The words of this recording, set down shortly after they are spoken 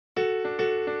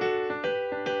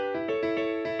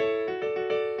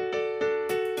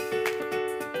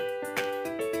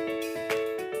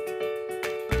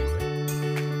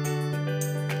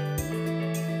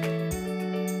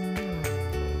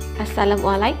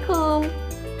Assalamualaikum.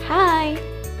 Hi,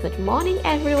 good morning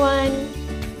everyone.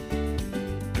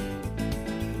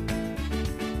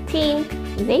 Theme,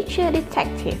 Nature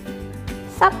Detective.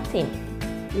 Subtheme,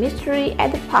 Mystery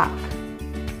at the Park.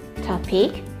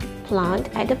 Topic, Plant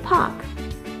at the Park.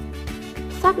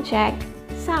 Subject,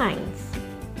 Science.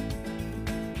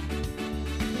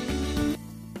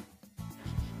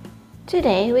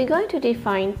 Today we're going to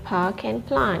define park and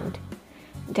plant.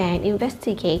 Then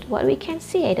investigate what we can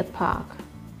see at the park.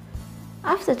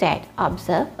 After that,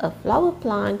 observe a flower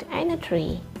plant and a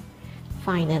tree.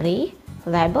 Finally,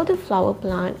 label the flower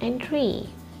plant and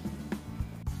tree.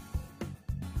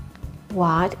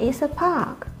 What is a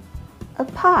park? A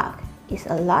park is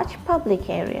a large public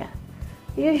area,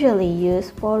 usually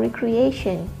used for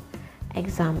recreation.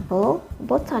 Example,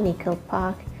 botanical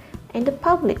park and the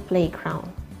public playground.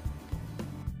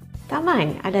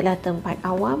 Taman adalah tempat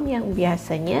awam yang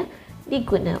biasanya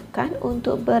digunakan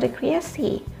untuk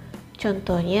berekreasi.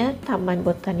 Contohnya, taman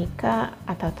botanika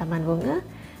atau taman bunga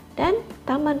dan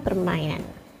taman permainan.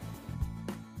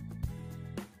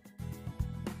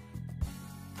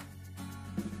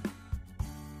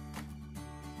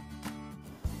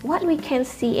 What we can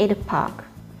see at the park?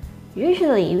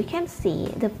 Usually, we can see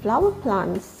the flower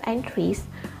plants and trees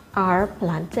are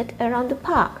planted around the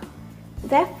park.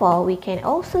 Therefore, we can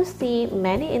also see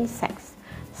many insects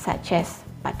such as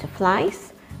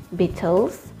butterflies,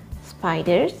 beetles,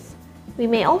 spiders. We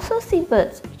may also see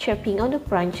birds chirping on the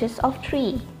branches of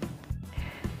trees.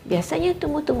 Biasanya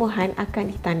tumbuh-tumbuhan akan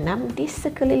ditanam di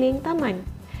sekeliling taman.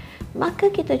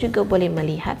 Maka kita juga boleh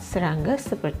melihat serangga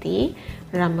seperti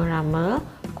rama-rama,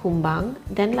 kumbang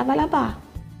dan laba-laba.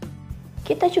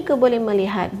 Kita juga boleh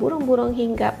melihat burung-burung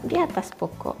hinggap di atas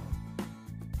pokok.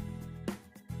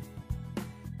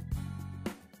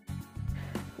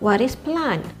 What is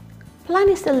plant? Plant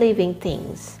is the living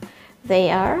things. They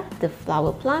are the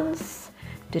flower plants,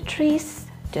 the trees,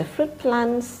 the fruit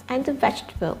plants, and the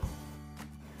vegetable.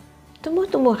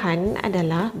 Tumbuh-tumbuhan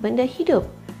adalah benda hidup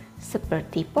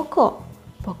seperti pokok,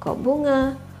 pokok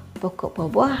bunga, pokok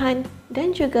buah-buahan, dan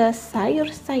juga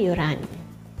sayur-sayuran.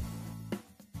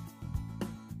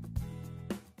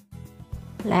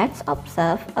 Let's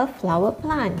observe a flower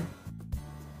plant.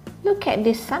 Look at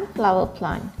this sunflower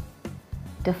plant.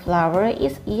 The flower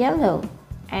is yellow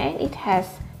and it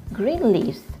has green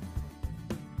leaves.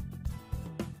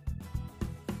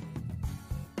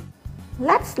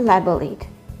 Let's label it.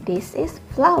 This is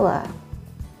flower.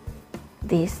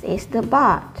 This is the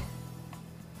bud.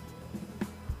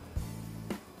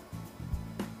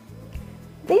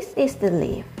 This is the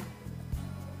leaf.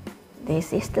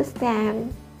 This is the stem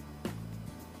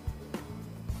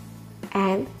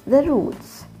and the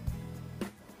roots.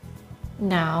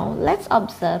 Now, let's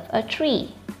observe a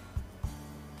tree.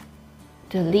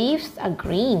 The leaves are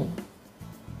green.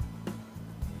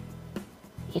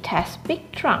 It has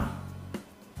big trunk.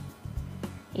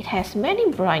 It has many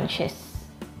branches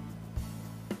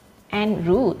and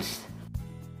roots.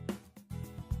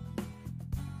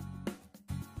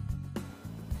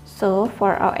 So,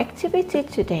 for our activity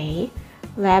today,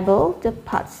 label the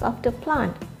parts of the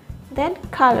plant, then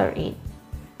color it.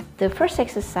 The first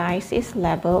exercise is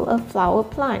label a flower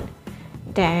plant.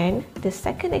 Then, the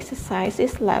second exercise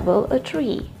is label a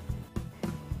tree.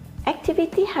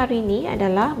 Aktiviti hari ini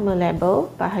adalah melabel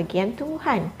bahagian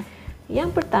tumbuhan. Yang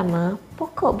pertama,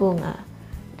 pokok bunga.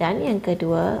 Dan yang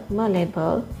kedua,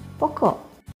 melabel pokok.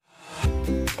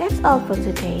 That's all for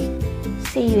today.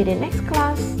 See you in the next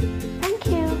class.